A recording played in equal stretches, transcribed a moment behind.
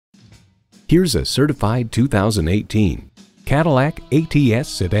Here's a certified 2018 Cadillac ATS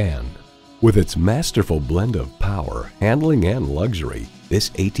sedan. With its masterful blend of power, handling, and luxury,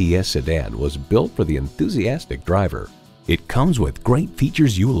 this ATS sedan was built for the enthusiastic driver. It comes with great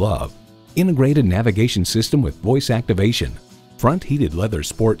features you love. Integrated navigation system with voice activation, front heated leather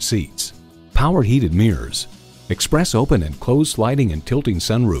sport seats, power heated mirrors, express open and closed sliding and tilting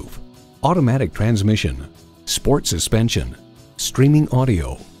sunroof, automatic transmission, sport suspension, streaming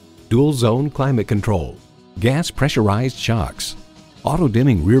audio, dual zone climate control, gas pressurized shocks, auto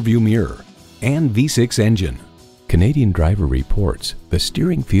dimming rear view mirror, and V6 engine. Canadian Driver reports the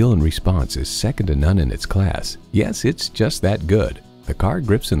steering feel and response is second to none in its class. Yes, it's just that good. The car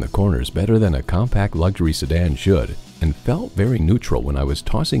grips in the corners better than a compact luxury sedan should, and felt very neutral when I was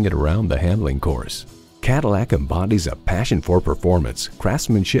tossing it around the handling course. Cadillac embodies a passion for performance,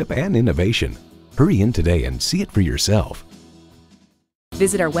 craftsmanship, and innovation. Hurry in today and see it for yourself.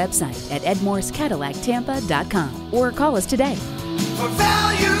 Visit our website at edmorsecadillactampa.com or call us today. For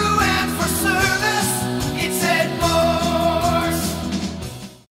value.